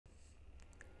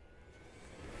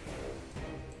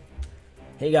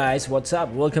Hey guys, what's up?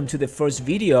 Welcome to the first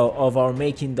video of our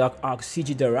making Doc Ock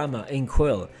CG diorama in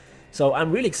Quill. So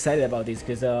I'm really excited about this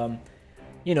because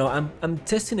you know, I'm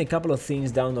testing a couple of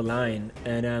things down the line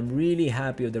and I'm really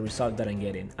happy with the result that I'm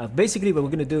getting. Basically what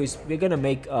we're gonna do is we're gonna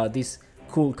make this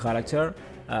cool character,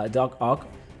 Doc Ock,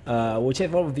 which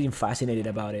I've always been fascinated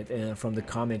about it from the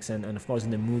comics and of course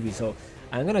in the movie. So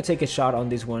I'm gonna take a shot on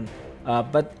this one,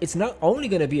 but it's not only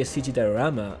gonna be a CG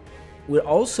diorama. We're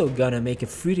also gonna make a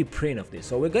 3D print of this,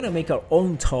 so we're gonna make our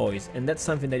own toys, and that's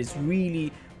something that is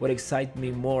really what excites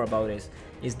me more about this,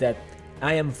 is that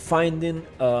I am finding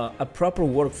a proper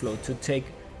workflow to take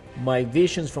my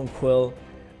visions from Quill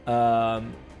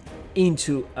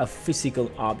into a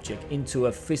physical object, into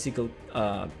a physical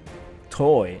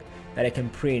toy that I can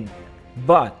print.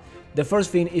 But the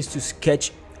first thing is to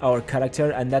sketch our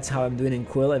character, and that's how I'm doing in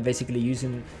Quill. I'm basically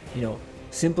using, you know,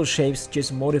 simple shapes,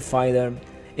 just modify them.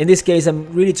 In this case,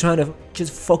 I'm really trying to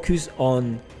just focus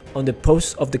on the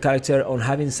pose of the character, on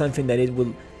having something that it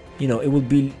will, you know, it will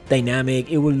be dynamic,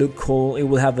 it will look cool, it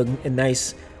will have a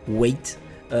nice weight,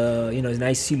 you know, a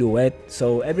nice silhouette.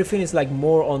 So everything is like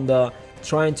more on the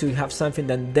trying to have something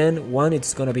that then when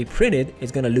it's gonna be printed,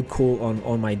 it's gonna look cool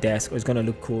on my desk, or it's gonna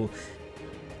look cool.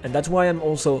 And that's why I'm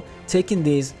also taking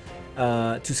this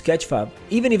to Sketchfab,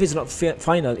 even if it's not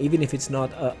final, even if it's not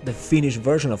the finished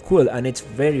version of Quill, and it's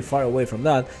very far away from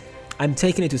that. I'm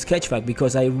taking it to Sketchfab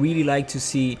because I really like to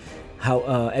see how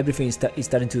everything is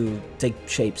starting to take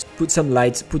shapes. Put some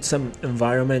lights, put some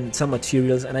environment, some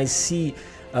materials, and I see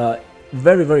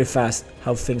very fast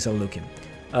how things are looking.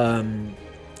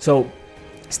 So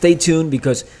stay tuned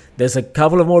because there's a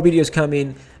couple of more videos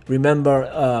coming.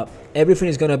 Remember, everything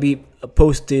is gonna be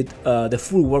posted, the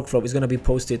full workflow is gonna be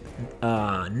posted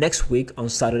next week, on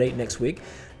Saturday next week.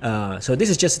 So this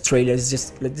is just a trailer,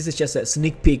 this is just a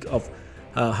sneak peek of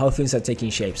how things are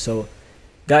taking shape. So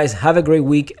guys, have a great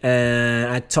week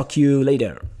and I'll talk to you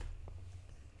later.